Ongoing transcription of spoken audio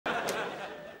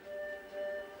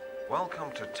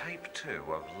Welcome to tape 2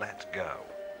 of Let Go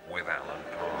with Alan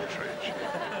Partridge,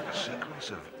 a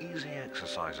sequence of easy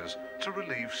exercises to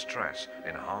relieve stress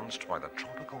enhanced by the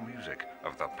tropical music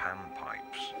of the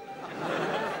panpipes.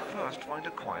 First, find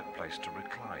a quiet place to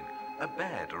recline, a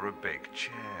bed or a big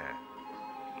chair.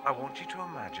 I want you to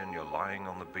imagine you're lying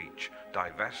on the beach,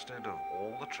 divested of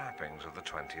all the trappings of the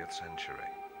 20th century.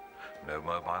 No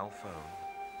mobile phone,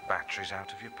 batteries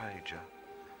out of your pager,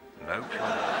 no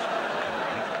clothes,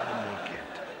 completely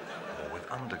naked, or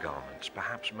with undergarments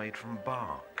perhaps made from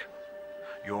bark.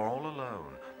 You're all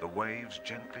alone, the waves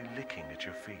gently licking at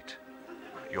your feet.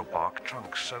 Your bark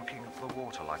trunk soaking up the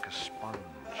water like a sponge.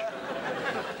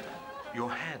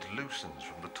 Your head loosens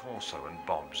from the torso and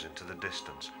bobs into the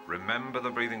distance. Remember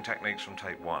the breathing techniques from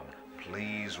tape 1.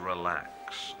 Please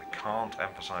relax. I can't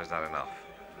emphasize that enough.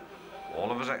 All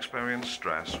of us experience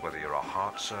stress, whether you're a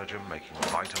heart surgeon making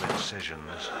vital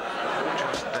incisions, or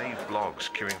just Dave Bloggs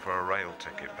queuing for a rail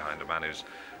ticket behind a man who's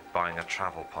buying a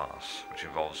travel pass, which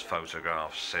involves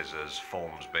photographs, scissors,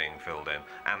 forms being filled in,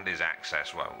 and his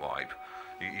access won't wipe.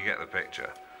 You get the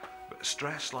picture. But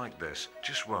stress like this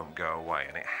just won't go away,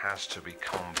 and it has to be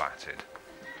combated.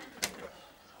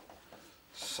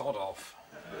 Sod off.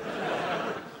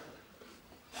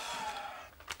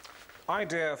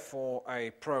 Idea for a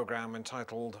programme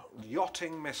entitled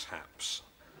Yachting Mishaps.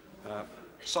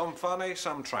 Some funny,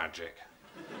 some tragic.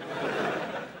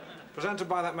 Presented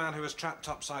by that man who was trapped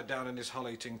upside down in his hull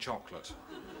eating chocolate.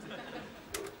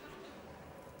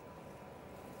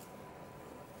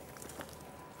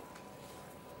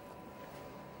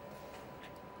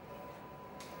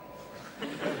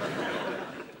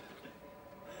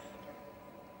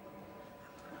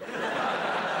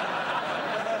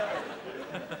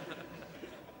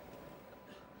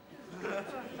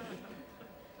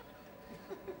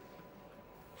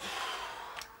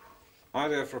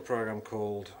 Idea for a programme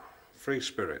called Free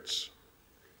Spirits.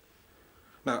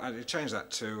 No, I'd change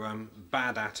that to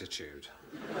Bad Attitude.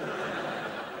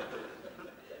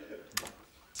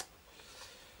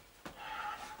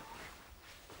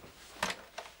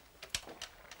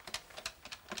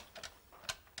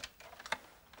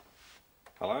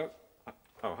 Hello?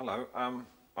 Oh, hello.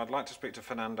 I'd like to speak to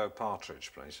Fernando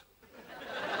Partridge, please.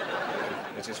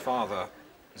 It's his father.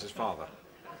 It's his father.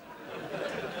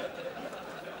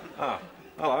 Ah,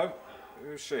 hello.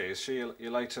 Who's she? Is she your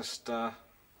latest, Oh,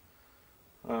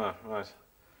 right.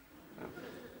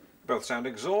 Both sound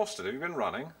exhausted. Have you been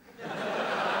running?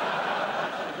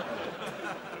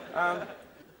 I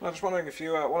was just wondering if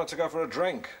you wanted to go for a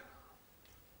drink.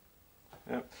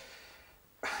 Yeah.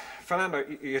 Fernando,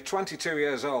 you're 22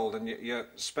 years old and you're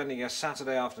spending your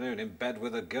Saturday afternoon in bed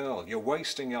with a girl. You're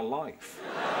wasting your life.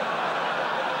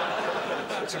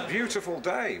 It's a beautiful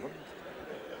day.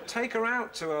 Take her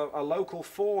out to a local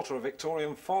fort or a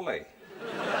Victorian folly.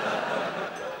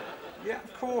 Yeah,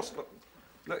 of course.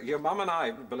 Look, your mum and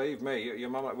I, believe me, your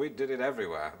mum, we did it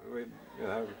everywhere. You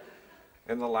know,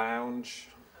 in the lounge,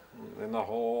 in the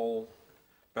hall,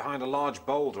 behind a large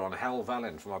boulder on Hell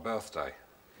Valley for my birthday.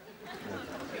 Yeah.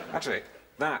 Actually,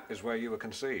 that is where you were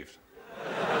conceived.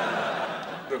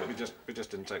 Look, we just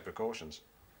didn't take precautions.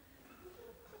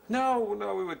 No,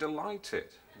 we were delighted.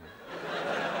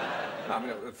 I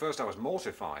mean, at first I was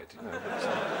mortified, you know,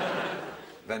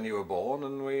 but, then you were born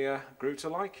and we grew to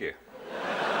like you.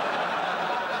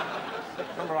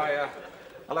 Remember, I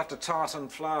left a tartan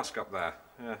flask up there,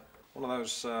 yeah, one of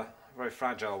those very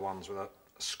fragile ones with a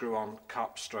screw-on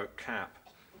cup/cap.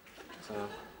 So,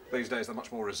 these days they're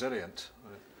much more resilient.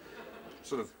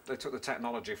 They took the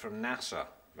technology from NASA,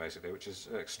 basically, which is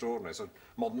extraordinary. So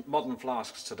modern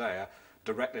flasks today are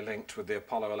directly linked with the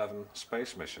Apollo 11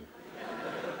 space mission.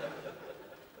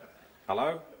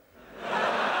 Hello?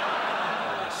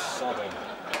 Oh, Sodom.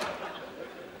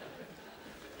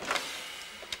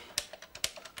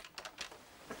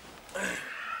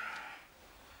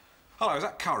 Hello, is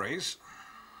that Curry's?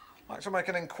 I'd like to make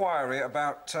an inquiry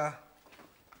about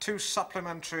 2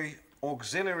 supplementary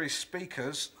auxiliary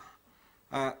speakers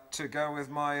to go with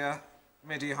my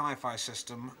MIDI hi-fi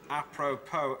system,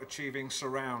 apropos achieving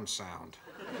surround sound.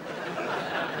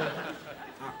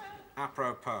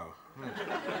 Apropos.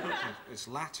 It's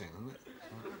Latin, isn't it?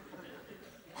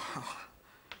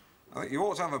 I think you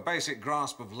ought to have a basic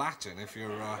grasp of Latin if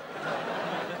you're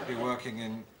working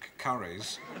in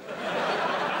Curry's.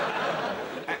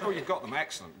 Oh, you've got them.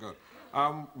 Excellent. Good.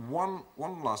 One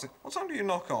last thing. What time do you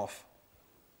knock off?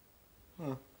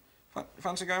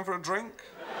 Fancy going for a drink?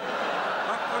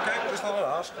 Oh, OK, just thought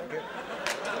I'd ask. Thank you.